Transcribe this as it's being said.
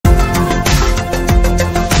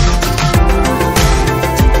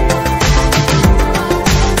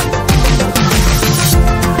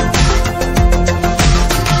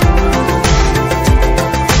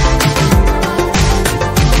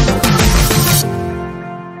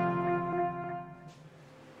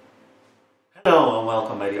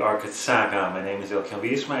the Orchid Saga. My name is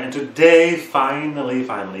Biobizz, and today,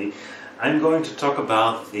 finally, I'm going to talk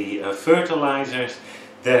about the fertilizers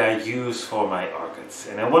that I use for my orchids.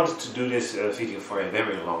 And I wanted to do this video for a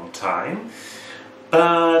very long time,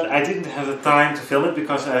 but I didn't have the time to film it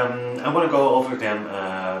because I want to go over them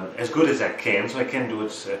as good as I can, so I can do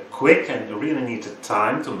it quick, and I really need the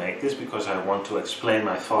time to make this because I want to explain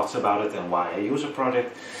my thoughts about it and why I use a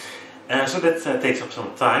product. So that takes up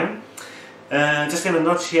some time. Just in a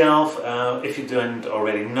nutshell, if you don't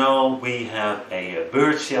already know, we have a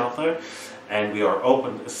bird shelter and we are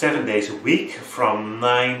open 7 days a week from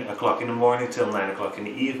 9 o'clock in the morning till 9 o'clock in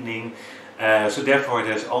the evening. So therefore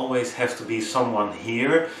there's always has to be someone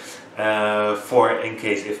here for in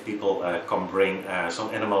case if people come bring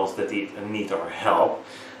some animals that need our help.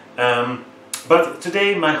 But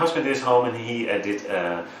today my husband is home and he did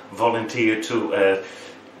volunteer to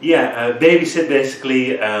babysit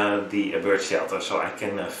basically the bird shelter, so I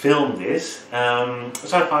can film this.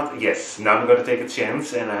 So I thought, yes, now I'm going to take a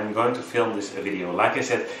chance and I'm going to film this video. Like I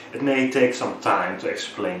said, it may take some time to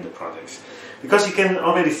explain the products, because you can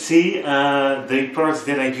already see the products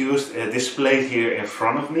that I used displayed here in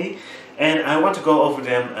front of me, and I want to go over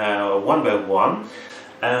them one by one.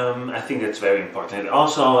 I think that's very important.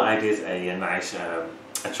 Also, I did a nice,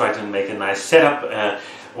 I tried to make a nice setup.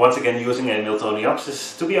 Once again using a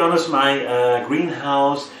Miltoniopsis. To be honest, my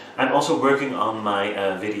greenhouse, I'm also working on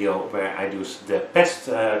my video where I do the pest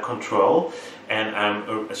control, and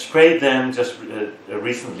I sprayed them just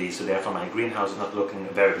recently, so therefore my greenhouse is not looking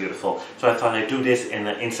very beautiful. So I thought I'd do this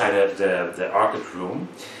inside of the orchid room.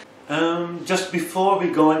 Just before we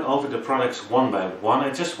going over the products one by one, I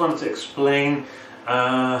just wanted to explain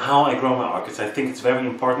how I grow my orchids. I think it's very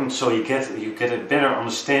important, so you get a better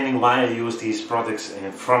understanding why I use these products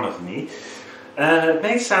in front of me. It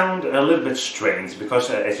may sound a little bit strange because,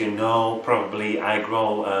 as you know, probably I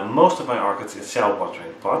grow most of my orchids in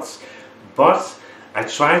self-watering pots, but I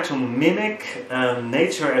try to mimic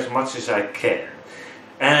nature as much as I can.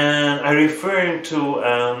 And I refer to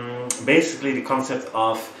basically the concept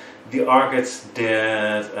of the orchids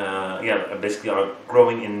that basically are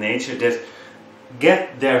growing in nature, that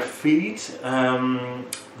get their feed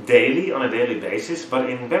daily, on a daily basis, but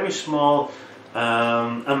in very small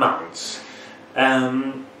amounts.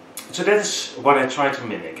 So that's what I try to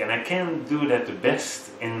mimic, and I can do that the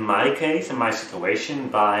best in my case, in my situation,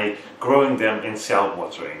 by growing them in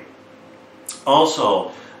self-watering.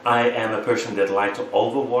 Also, I am a person that like to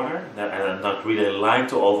overwater, that I not really like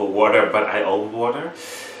to overwater, but I overwater.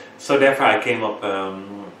 So therefore I came up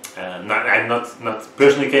I not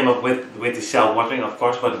personally came up with the self-watering, of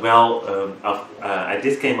course, but well, I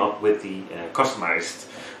did came up with the customized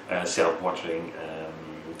self-watering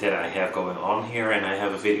that I have going on here, and I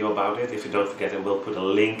have a video about it. If you don't forget, I will put a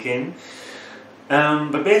link in.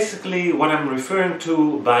 But basically what I'm referring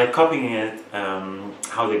to by copying it,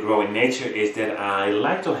 how they grow in nature, is that I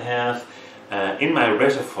like to have in my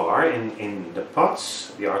reservoir, in the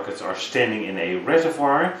pots, the orchids are standing in a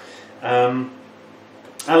reservoir.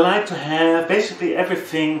 I like to have basically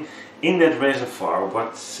everything in that reservoir,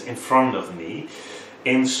 what's in front of me,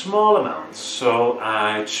 in small amounts. So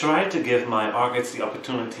I try to give my orchids the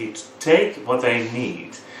opportunity to take what they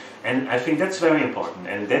need. And I think that's very important,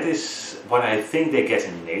 and that is what I think they get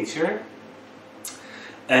in nature.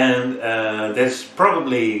 And that's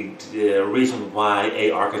probably the reason why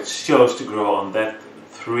a orchid chose to grow on that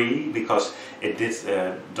tree, because it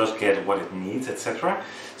does get what it needs, etc.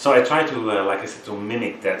 So I try to, like I said, to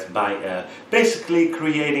mimic that by basically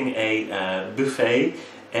creating a buffet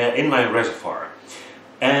in my reservoir.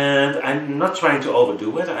 And I'm not trying to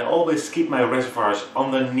overdo it. I always keep my reservoirs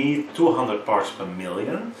underneath 200 parts per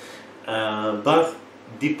million. But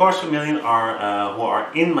the parts per million are who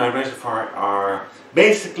are in my reservoir are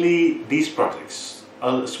basically these products.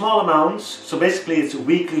 Small amounts, so basically it's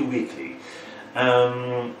weekly.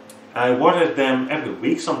 I water them every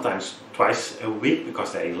week, sometimes twice a week,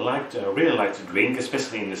 because they really like to drink,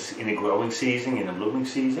 especially in the growing season, in the blooming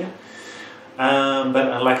season.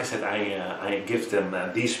 But like I said, I give them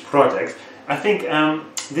these products. I think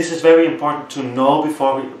this is very important to know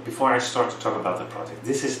before I start to talk about the product.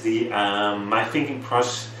 This is the my thinking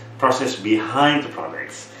process behind the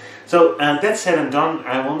products. So that said and done,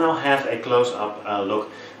 I will now have a close-up look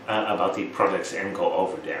about the products and go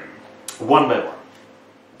over them one by one.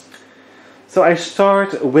 So I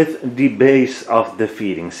start with the base of the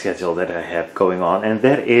feeding schedule that I have going on, and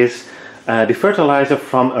that is the fertilizer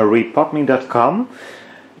from repotme.com.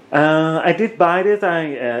 I did buy it.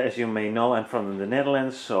 As you may know, I'm from the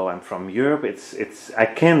Netherlands, so I'm from Europe. I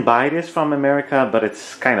can buy this from America, but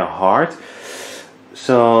it's kind of hard.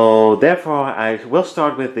 So therefore I will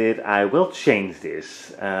start with it. I will change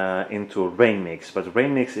this into Rainmix, but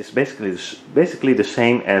Rainmix is basically the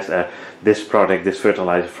same as this product, this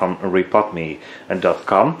fertilizer from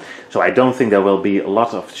repotme.com. So I don't think there will be a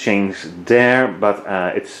lot of change there, but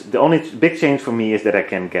it's the only big change for me is that I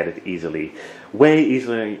can get it easily, way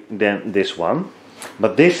easier than this one.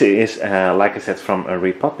 But this is, like I said, from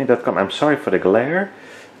repotme.com. I'm sorry for the glare.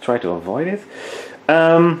 Try to avoid it.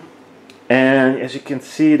 And as you can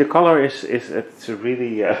see, the color it's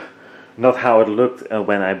really not how it looked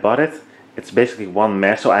when I bought it. It's basically one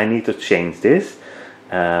mess, so I need to change this.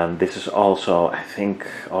 This is also, I think,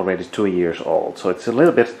 already 2 years old, so it's a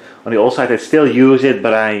little bit on the old side. I still use it,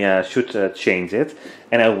 but I should change it,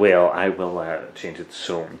 and I will change it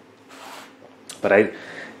soon. But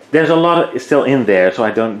there's a lot still in there, so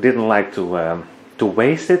I didn't like to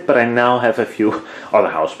waste it. But I now have a few other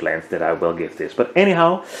houseplants that I will give this. But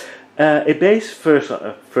anyhow. A based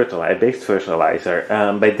fertilizer.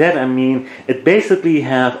 By that I mean it basically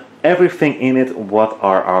has everything in it what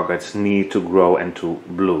our orchids need to grow and to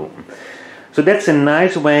bloom. So that's a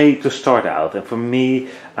nice way to start out. And for me,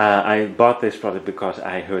 I bought this product because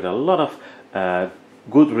I heard a lot of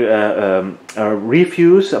good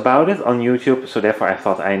reviews about it on YouTube. So therefore I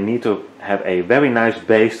thought I need to have a very nice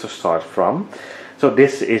base to start from. So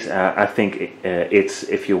this is, I think, it's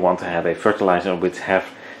if you want to have a fertilizer which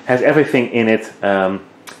has everything in it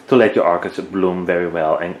to let your orchids bloom very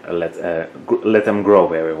well and let them grow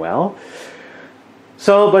very well.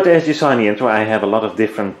 So, but as you saw in the intro, I have a lot of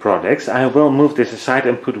different products. I will move this aside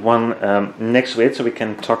and put one next to it so we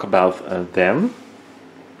can talk about them.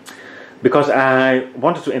 Because I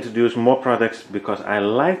wanted to introduce more products because I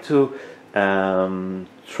like to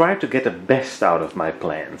try to get the best out of my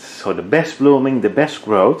plants. So the best blooming, the best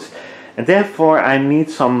growth. And therefore I need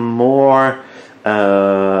some more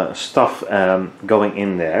stuff going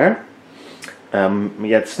in there.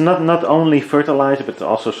 Yeah, it's not only fertilizer, but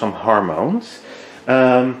also some hormones.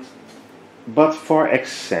 But for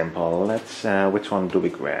example, let's which one do we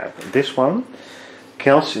grab? This one,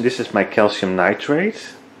 calcium. This is my calcium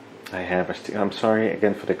nitrate. I'm sorry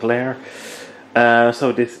again for the glare.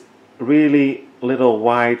 So this really little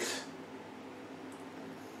white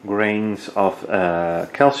grains of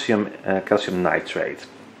calcium nitrate.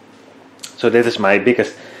 So that is my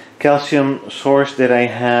biggest calcium source that I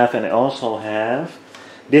have, and I also have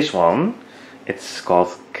this one. It's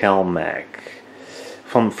called CalMag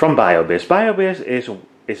from Biobizz. Biobizz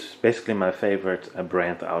is basically my favorite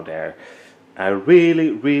brand out there. I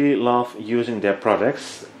really love using their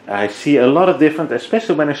products. I see a lot of different,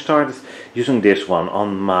 especially when I started using this one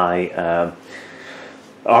on my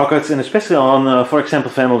orchids, and especially on, for example,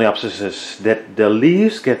 Phalaenopsis, that the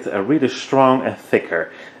leaves get really strong and thicker.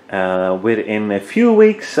 Within a few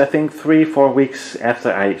weeks, I think 3-4 weeks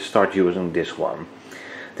after I start using this one.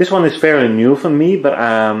 This one is fairly new for me, but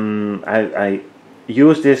I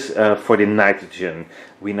use this for the nitrogen.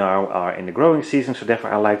 We now are in the growing season, so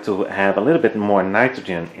therefore I like to have a little bit more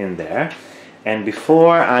nitrogen in there. And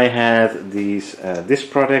before I had this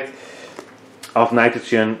product of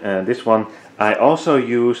nitrogen, this one, I also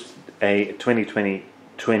used a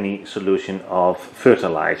 20-20-20 solution of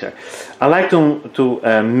fertilizer. I like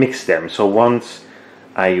to mix them. So once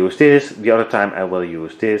I use this, the other time I will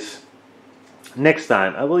use this. Next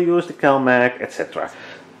time I will use the CalMag, etc.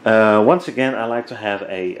 Once again, I like to have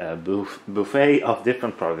a buffet of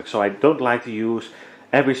different products. So I don't like to use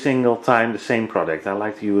every single time the same product. I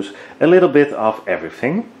like to use a little bit of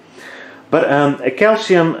everything. But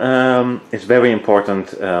calcium is very important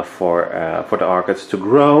for the orchids to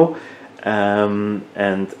grow. And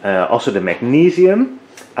also the magnesium.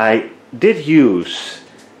 I did use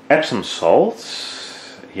Epsom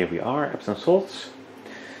salts. Here we are, Epsom salts.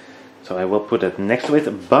 So I will put it next to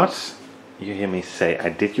it, but you hear me say I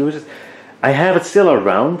did use it. I have it still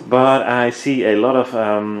around, but I see a lot of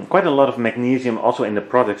quite a lot of magnesium also in the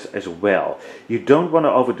products as well. You don't want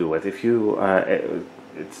to overdo it. If you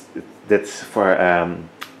that's for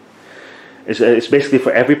it's basically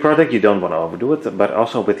for every product. You don't want to overdo it, but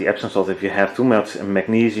also with the Epsom salt, if you have too much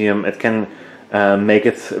magnesium, it can make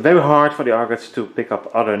it very hard for the orchids to pick up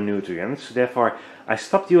other nutrients. Therefore, I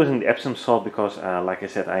stopped using the Epsom salt because, like I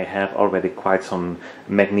said, I have already quite some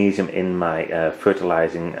magnesium in my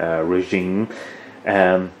fertilizing regime,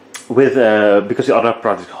 because the other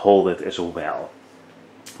products hold it as well.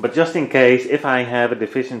 But just in case, if I have a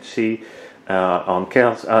deficiency on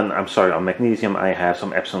magnesium, I have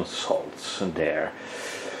some Epsom salts there.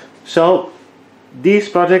 So these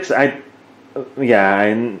products, I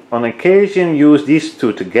on occasion use these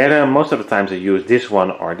two together. Most of the times I use this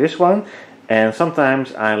one or this one, and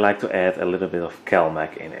sometimes I like to add a little bit of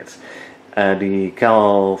CalMag in it. The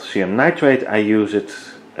calcium nitrate, I use it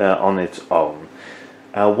on its own.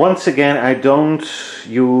 Once again, I don't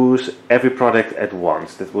use every product at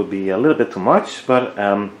once. That would be a little bit too much, but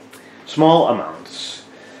small amounts.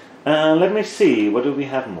 Let me see, what do we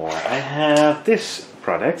have more? I have this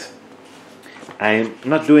product. I'm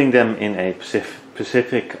not doing them in a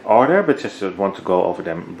specific order, but just want to go over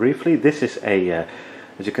them briefly. This is a,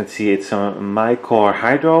 as you can see, it's a MyCore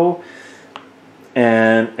Hydro,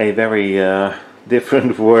 and a very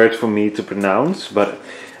different word for me to pronounce, but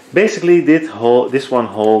basically this one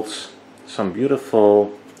holds some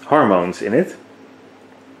beautiful hormones in it,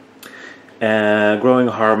 growing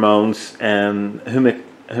hormones and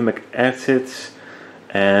humic acids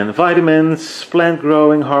and vitamins, plant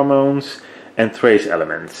growing hormones and trace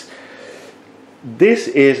elements. This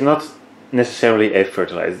is not necessarily a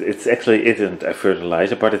fertilizer. It actually isn't a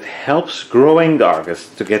fertilizer, but it helps growing the orchids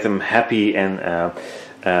to get them happy and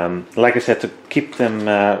like I said, to keep them,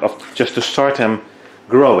 just to start them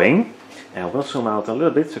growing. And we'll zoom out a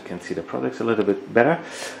little bit so you can see the products a little bit better.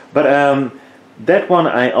 But that one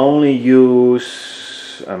I only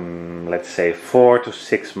use, let's say 4 to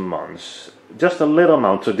 6 months. Just a little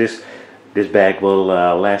amount. So this bag will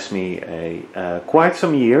last me quite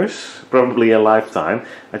some years, probably a lifetime.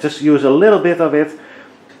 I just use a little bit of it.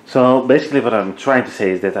 So basically what I'm trying to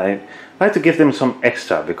say is that I like to give them some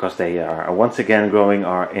extra, because they are once again growing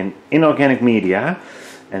in inorganic media,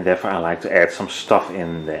 and therefore I like to add some stuff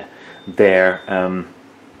in there.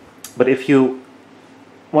 But if you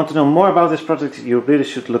want to know more about this product, you really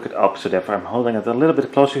should look it up. So therefore I'm holding it a little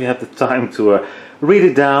bit closer. You have the time to write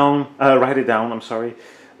it down. I'm sorry.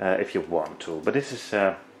 If you want to, but this is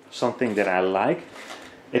something that I like.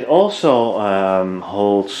 It also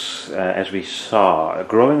holds, as we saw,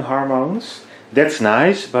 growing hormones. That's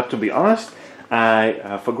nice, but to be honest,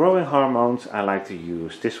 for growing hormones I like to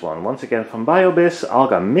use this one, once again from Biobizz,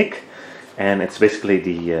 Alga Mic, and it's basically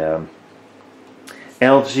the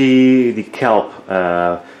algae, the kelp,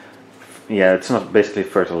 yeah, it's not basically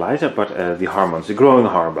fertilizer, but the hormones, the growing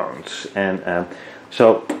hormones, and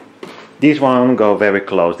so these one go very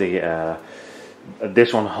close.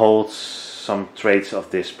 This one holds some traits of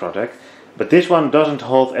this product, but this one doesn't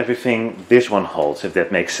hold everything this one holds, if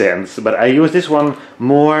that makes sense. But I use this one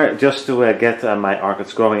more just to get my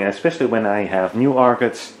orchids growing, especially when I have new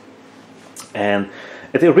orchids. And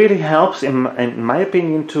it really helps, in my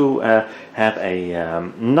opinion, to have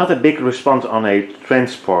a not a big response on a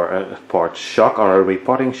transport shock or a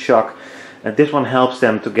reporting shock. This one helps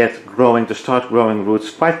them to start growing roots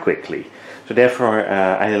quite quickly. So therefore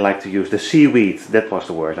I like to use the seaweed, that was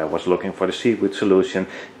the word I was looking for, the seaweed solution,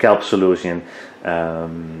 kelp solution.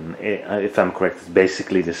 If I'm correct, it's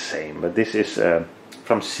basically the same, but this is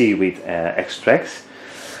from seaweed extracts.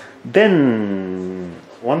 Then,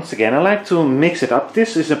 once again, I like to mix it up.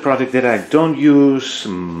 This is a product that I don't use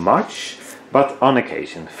much, but on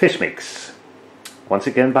occasion. Fish mix. Once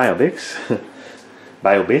again, Biobizz.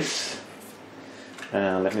 Biobizz.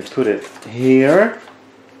 Let me put it here.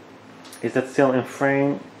 Is that still in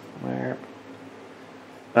frame? Where?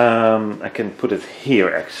 I can put it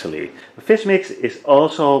here actually. The fish mix is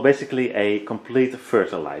also basically a complete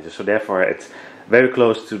fertilizer, so therefore it's very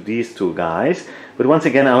close to these two guys. But once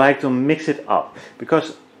again, I like to mix it up,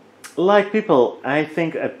 because like people, I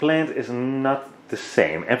think a plant is not the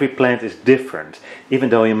same. Every plant is different. Even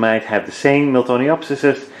though you might have the same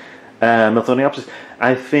Miltoniopsis,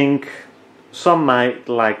 I think some might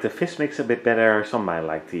like the fish mix a bit better, some might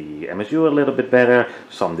like the MSU a little bit better,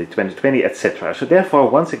 some the 2020, etc. So therefore,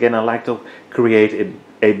 once again, I like to create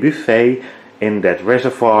a buffet in that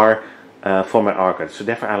reservoir for my orchids. So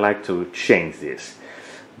therefore, I like to change this.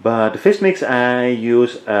 But the fish mix I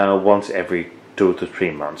use once every 2 to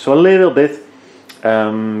 3 months. So a little bit,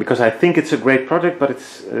 because I think it's a great product, but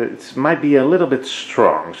it might be a little bit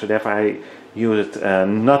strong. So therefore, I use it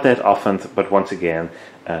not that often, but once again,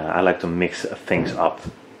 I like to mix things up.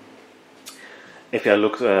 If I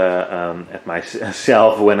look at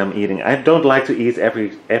myself when I'm eating, I don't like to eat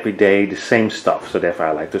every day the same stuff, so therefore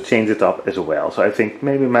I like to change it up as well. So I think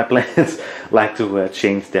maybe my plants like to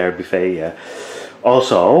change their buffet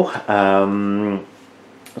also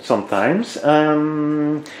sometimes.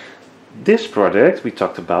 This product we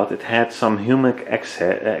talked about, it had some humic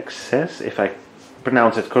excess, if I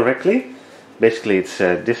pronounce it correctly. Basically it's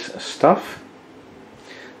this stuff.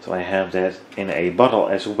 So I have that in a bottle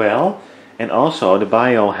as well. And also the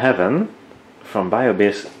Bio Heaven from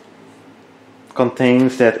Biobizz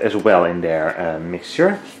contains that as well in their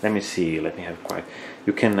mixture. Let me see, let me have quite...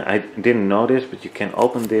 You can, I didn't know this, but you can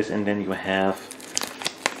open this and then you have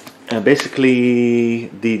basically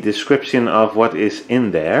the description of what is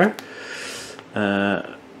in there.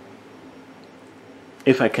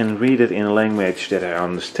 If I can read it in a language that I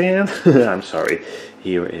understand. I'm sorry.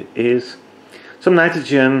 Here it is. Some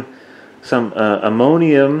nitrogen, some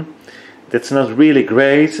ammonium. That's not really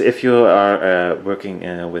great if you are working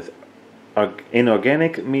with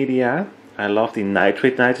inorganic media. I love the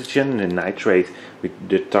nitrate nitrogen, the nitrate we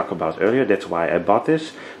did talk about earlier. That's why I bought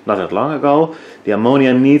this not that long ago. The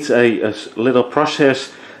ammonia needs a little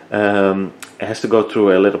process. It has to go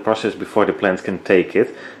through a little process before the plants can take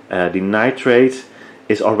it. The nitrate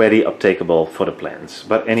is already uptakeable for the plants,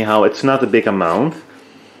 but anyhow, it's not a big amount.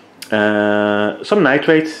 Some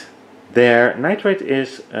nitrate there. Nitrate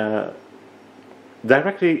is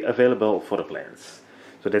directly available for the plants,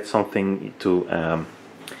 so that's something to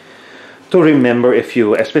remember if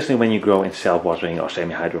you, especially when you grow in self-watering or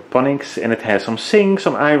semi-hydroponics. And it has some zinc,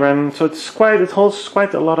 some iron, so it holds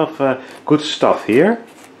quite a lot of good stuff here.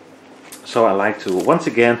 So I like to once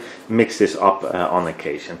again mix this up on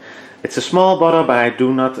occasion. It's a small bottle, but I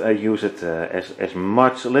do not use it as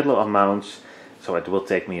much, little amounts. So it will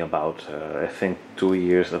take me about, I think, 2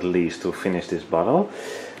 years at least to finish this bottle.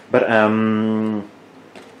 But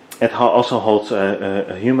it also holds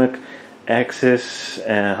a humic axis.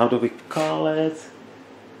 How do we call it?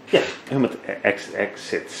 Yeah, humic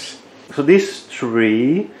exits. So these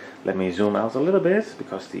three, let me zoom out a little bit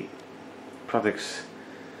because the products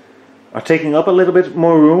are taking up a little bit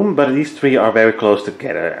more room, but these three are very close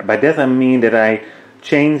together. By that I mean that I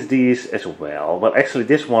changed these as well. Well, actually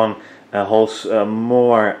this one holds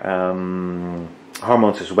more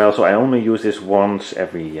hormones as well, so I only use this once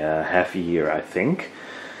every half year, I think.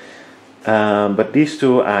 But these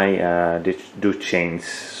two I do change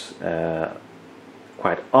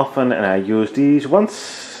quite often, and I use these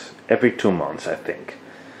once every 2 months, I think.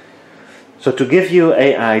 So to give you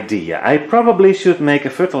an idea, I probably should make a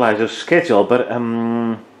fertilizer schedule, but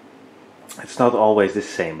it's not always the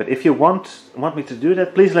same. But if you want me to do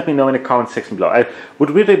that, please let me know in the comment section below. I would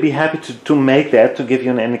really be happy to make that, to give you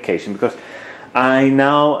an indication, because I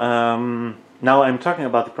now I'm talking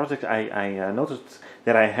about the project. I noticed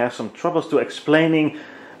that I have some troubles to explaining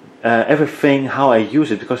everything, how I use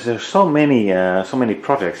it, because there's so many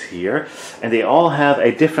projects here, and they all have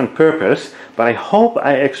a different purpose. But I hope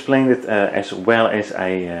I explained it as well as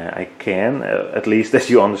I can, at least as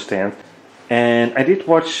you understand. And I did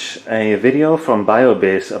watch a video from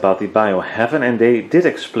Biobizz about the bioheaven, and they did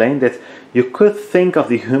explain that you could think of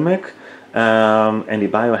the humic and the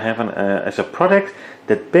bioheaven as a product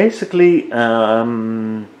that basically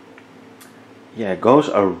goes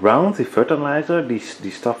around the fertilizer, the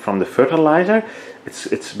stuff from the fertilizer.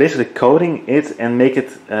 It's basically coating it and make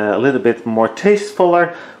it a little bit more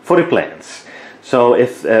tastefuler for the plants. So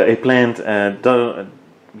if a plant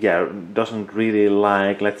doesn't really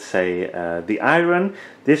like, let's say, the iron,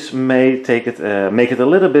 this may take it, make it a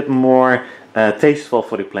little bit more tasteful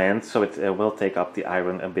for the plant, so it will take up the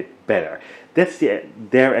iron a bit better. That's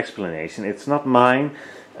their explanation. It's not mine.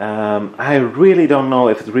 I really don't know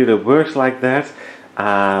if it really works like that.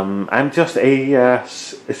 I'm just a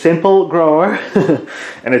simple grower,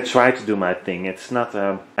 and I try to do my thing. It's not.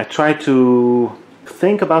 I try to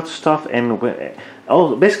think about stuff and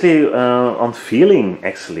basically on feeling.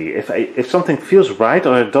 Actually, if something feels right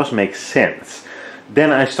or it does make sense,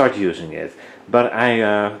 then I start using it. But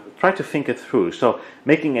I try to think it through. So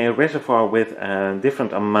making a reservoir with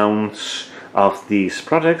different amounts of these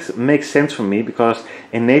products makes sense for me, because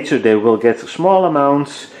in nature they will get small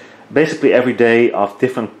amounts basically every day of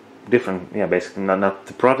different basically not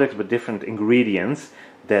the products, but different ingredients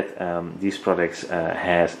that these products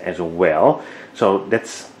has as well. So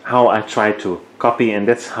that's how I try to copy, and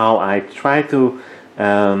that's how I try to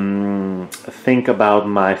think about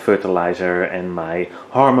my fertilizer and my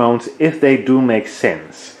hormones, if they do make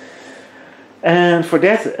sense. And for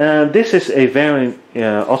that, this is a very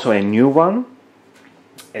also a new one.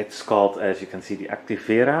 It's called, as you can see, the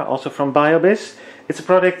Activera, also from Biobizz. It's a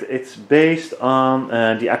product. It's based on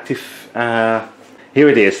the here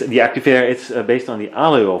it is, the Activera. It's based on the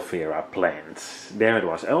aloe vera plant. There it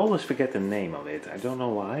was. I always forget the name of it. I don't know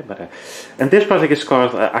why, but and this product is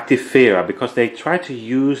called Activera because they try to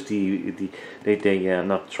use they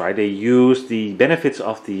use the benefits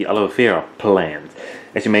of the aloe vera plant.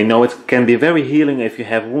 As you may know, it can be very healing if you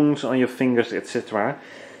have wounds on your fingers, etc.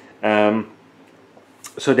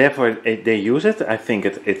 So therefore they use it. I think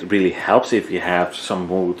it really helps if you have some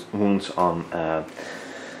wounds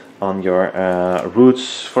on your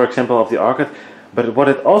roots, for example, of the orchid. But what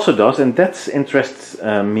it also does, and that interests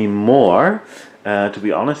me more, to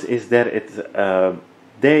be honest, is that it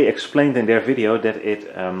they explained in their video that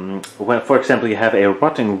when, for example, you have a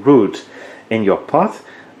rotting root in your pot,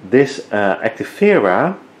 this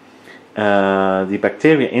Actifera, the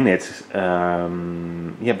bacteria in it,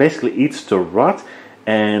 basically eats the rot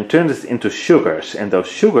and turns it into sugars, and those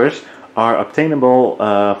sugars are obtainable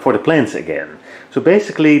for the plants again. So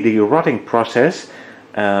basically the rotting process,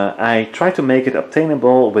 I try to make it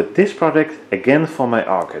obtainable with this product again for my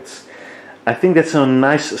orchids. I think that's a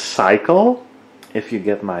nice cycle, if you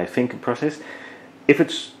get my thinking process.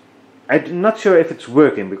 I'm not sure if it's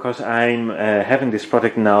working, because I'm having this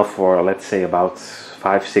product now for, let's say, about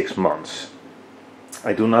 5-6 months.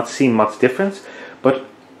 I do not see much difference, but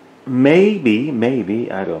maybe,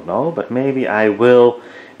 I don't know, but maybe I will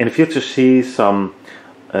in the future see some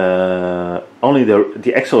only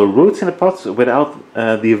the actual roots in the pots without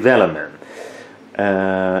the velamen.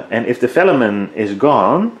 And if the velamen is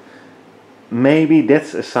gone, maybe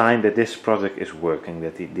that's a sign that this product is working,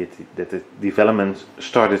 that the development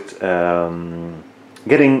started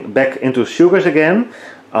getting back into sugars again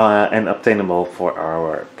and obtainable for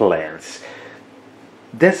our plants.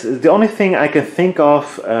 That's the only thing I can think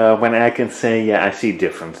of when I can say, yeah, I see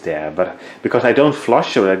difference there. But because I don't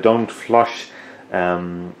flush, so I don't flush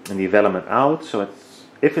the development out, so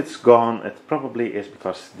if it's gone, it probably is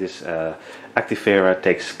because this Actifera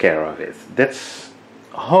takes care of it. That's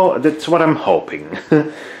what I'm hoping.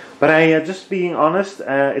 But just being honest,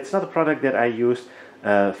 it's not a product that I used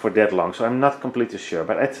for that long, so I'm not completely sure.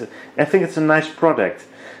 But I think it's a nice product,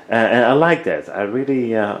 and I like that. I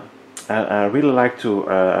really like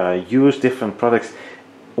to use different products,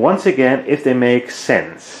 once again, if they make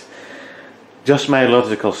sense. Just my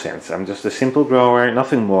logical sense. I'm just a simple grower,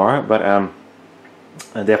 nothing more, but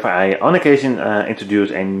and therefore I on occasion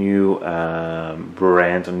introduce a new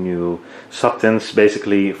brand, a new substance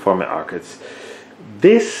basically for my orchids.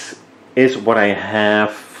 This is what I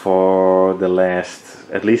have for the last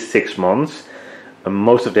at least 6 months.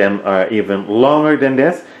 Most of them are even longer than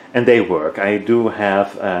that, and they work. I do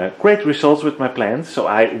have great results with my plants, so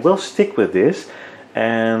I will stick with this.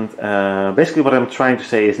 And basically what I'm trying to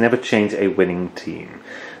say is never change a winning team.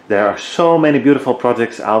 There are so many beautiful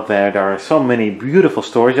projects out there. There are so many beautiful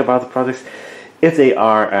stories about the projects. If they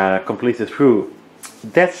are completed through,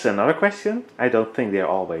 that's another question. I don't think they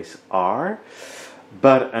always are.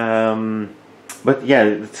 But yeah,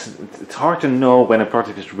 it's hard to know when a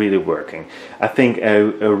project is really working. I think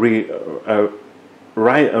a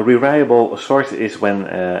reliable source is when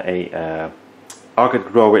a orchid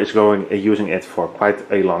grower is using it for quite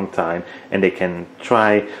a long time, and they can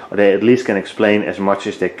try, or they at least can explain as much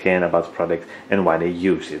as they can about the product and why they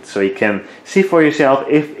use it. So you can see for yourself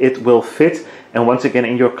if it will fit, and once again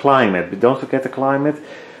in your climate. But don't forget the climate,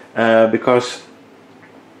 because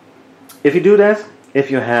if you do that,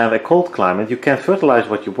 if you have a cold climate, you can fertilize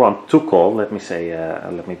what you want. Too cold, let me say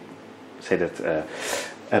that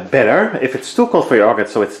better. If it's too cold for your orchid,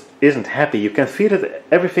 so it isn't happy, you can feed it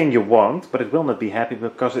everything you want, but it will not be happy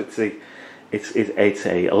because it's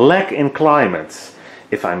a lack in climate,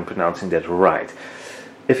 if I'm pronouncing that right.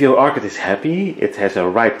 If your orchid is happy, it has a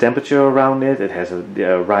right temperature around it, it has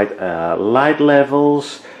the right light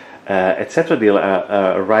levels, etc., the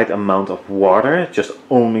right amount of water, just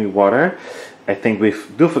only water. I think we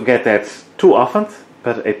do forget that too often,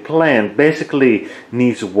 but a plant basically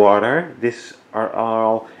needs water. These are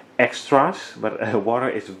all extras, but water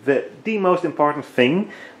is the most important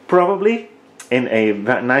thing, probably, in a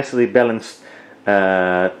nicely balanced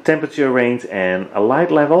temperature range and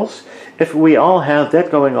light levels. If we all have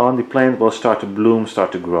that going on, the plant will start to bloom,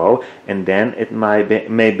 start to grow, and then it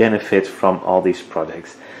may benefit from all these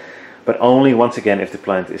products. But only, once again, if the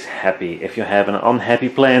plant is happy. If you have an unhappy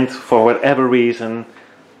plant for whatever reason,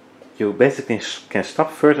 you basically can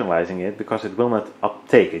stop fertilizing it because it will not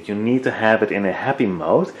uptake it. You need to have it in a happy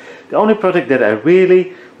mode. The only product that I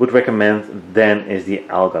really would recommend then is the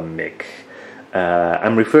Biobizz.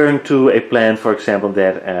 I'm referring to a plant, for example,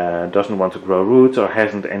 that doesn't want to grow roots or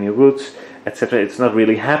hasn't any roots, etc. It's not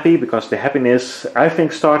really happy because the happiness, I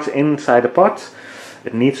think, starts inside the pot.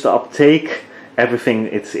 It needs to uptake everything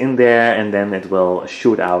it's in there, and then it will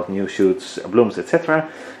shoot out new shoots, blooms, etc.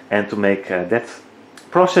 And to make that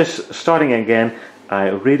process starting again, I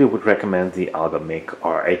really would recommend the Biobizz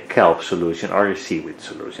or a kelp solution or a seaweed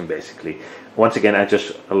solution, basically. Once again, I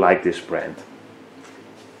just like this brand.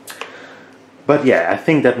 But yeah, I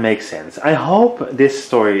think that makes sense. I hope this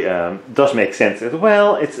story does make sense as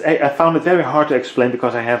well. I found it very hard to explain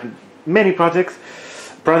because I have many products,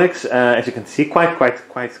 as you can see, quite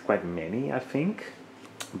many, I think.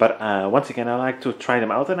 But once again, I like to try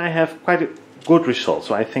them out, and I have good results.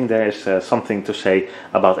 So I think there is something to say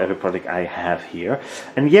about every product I have here.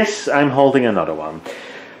 And yes, I'm holding another one.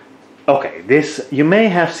 Okay, this, you may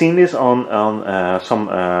have seen this on some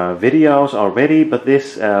videos already, but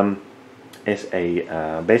this is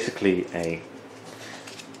a basically a,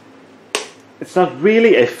 it's not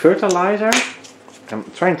really a fertilizer. I'm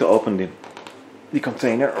trying to open the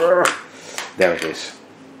container. There it is.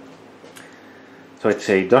 So it's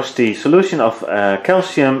a dusty solution of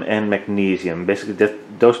calcium and magnesium. Basically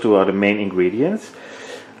those two are the main ingredients.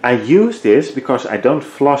 I use this because I don't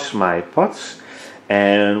flush my pots,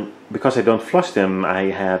 and because I don't flush them,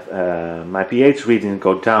 I have my pH reading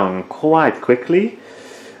go down quite quickly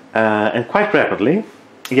and quite rapidly.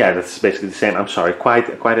 Yeah, that's basically the same. I'm sorry, quite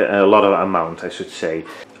a lot of amount, I should say.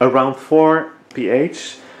 Around 4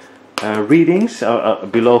 pH readings,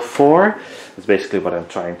 below 4. That's basically what I'm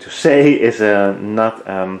trying to say, is not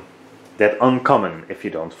that uncommon if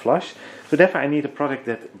you don't flush. So therefore I need a product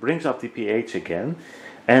that brings up the pH again.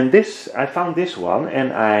 And this, I found this one,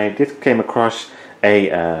 and I came across a,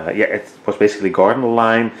 yeah, it was basically garden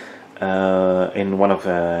lime in one of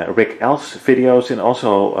Rick L's videos, and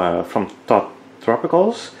also from Todd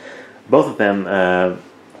Tropicals. Both of them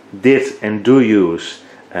did and do use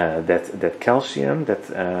that calcium, that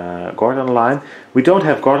garden lime. We don't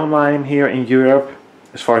have garden lime here in Europe,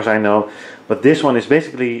 as far as I know, but this one is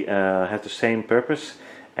basically has the same purpose,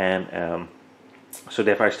 and so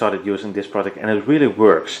therefore I started using this product, and it really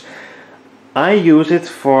works. I use it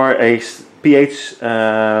for a pH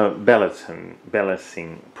balancing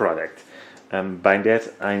product. By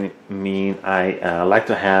that I mean I like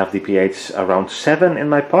to have the pH around 7 in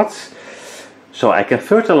my pots, so I can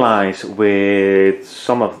fertilize with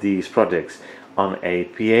some of these products on a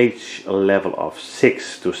pH level of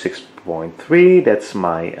 6 to 6.3. That's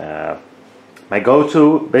my my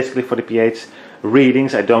go-to basically for the pH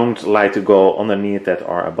readings. I don't like to go underneath that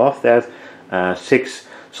or above that. 6,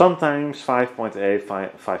 sometimes 5.8,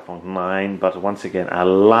 5.9, but once again I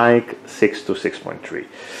like 6 to 6.3.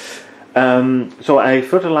 So I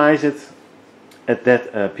fertilize it at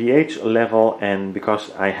that pH level, and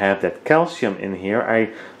because I have that calcium in here, I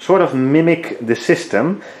sort of mimic the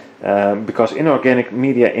system, because inorganic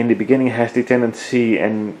media in the beginning has the tendency,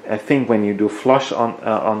 and I think when you do flush on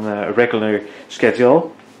a regular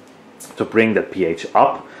schedule, to bring that pH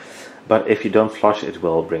up. But if you don't flush, it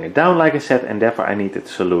will bring it down, like I said, and therefore I need a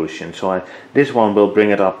solution. So this one will bring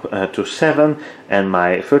it up to 7, and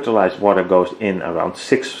my fertilized water goes in around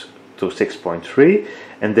 6 to 6.3,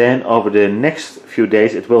 and then over the next few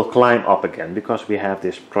days it will climb up again, because we have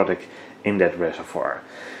this product in that reservoir.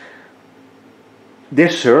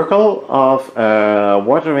 This circle of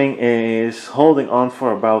watering is holding on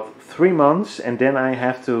for about 3 months, and then I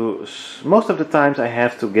have to, most of the times I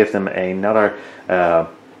have to give them another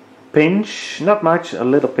pinch, not much, a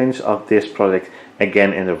little pinch of this product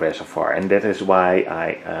again in the reservoir, and that is why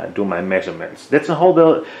I do my measurements. That's a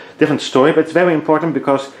whole different story, but it's very important,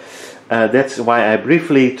 because that's why I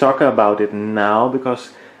briefly talk about it now,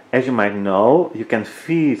 because as you might know, you can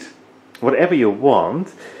feed whatever you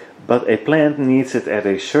want, but a plant needs it at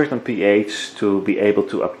a certain pH to be able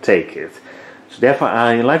to uptake it. So therefore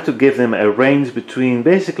I like to give them a range between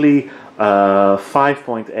basically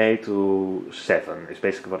 5.8 to 7 is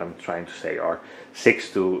basically what I'm trying to say, or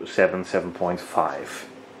 6 to 7, 7.5.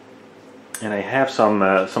 And I have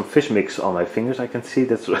some fish mix on my fingers. I can see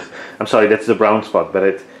that's, I'm sorry, that's the brown spot, but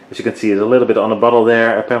it, as you can see, it's a little bit on the bottle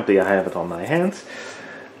there. Apparently I have it on my hands.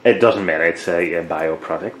 It doesn't matter, it's a bio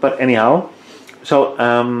product, but anyhow. So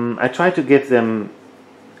I try to give them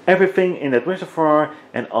everything in that reservoir,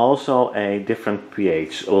 and also a different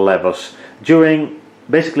pH levels during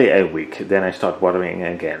basically a week. Then I start watering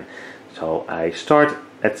again. So I start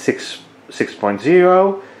at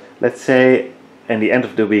 6.0, let's say, and the end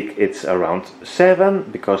of the week it's around 7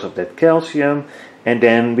 because of that calcium, and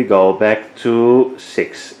then we go back to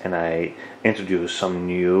 6, and I introduce some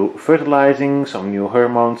new fertilizing, some new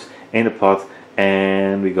hormones in the pot,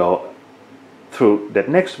 and we go through that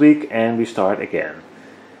next week and we start again.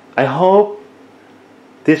 I hope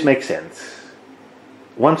this makes sense.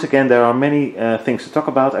 Once again, there are many things to talk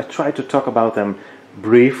about. I try to talk about them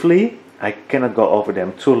briefly. I cannot go over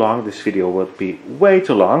them too long. This video would be way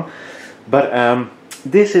too long. But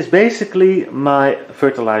this is basically my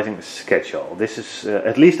fertilizing schedule. This is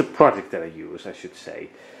at least the product that I use, I should say.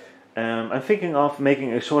 I'm thinking of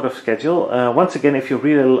making a sort of schedule. Once again, if you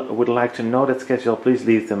really would like to know that schedule, please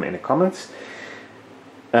leave them in the comments.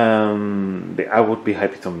 I would be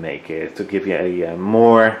happy to make it, to give you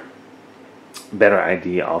a better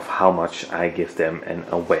idea of how much I give them and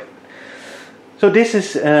when. So this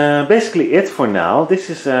is basically it for now.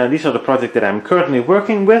 These are the projects that I'm currently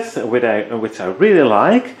working with, which I really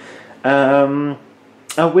like.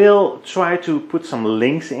 I will try to put some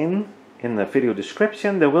links in the video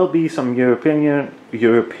description. There will be some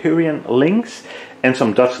European links and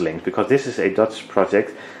some Dutch links, because this is a Dutch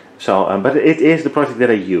project. So, but it is the project that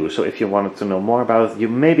I use. So if you wanted to know more about it, you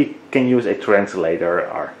maybe can use a translator,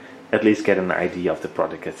 or at least get an idea of the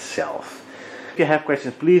project itself. If you have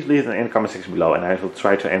questions, please leave them in the comment section below, and I will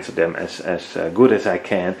try to answer them as good as I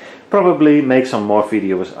can. Probably make some more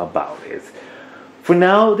videos about it. For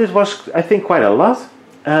now, this was, I think, quite a lot.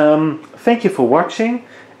 Thank you for watching,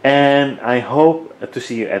 and I hope to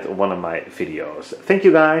see you at one of my videos. Thank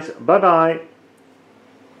you guys. Bye bye.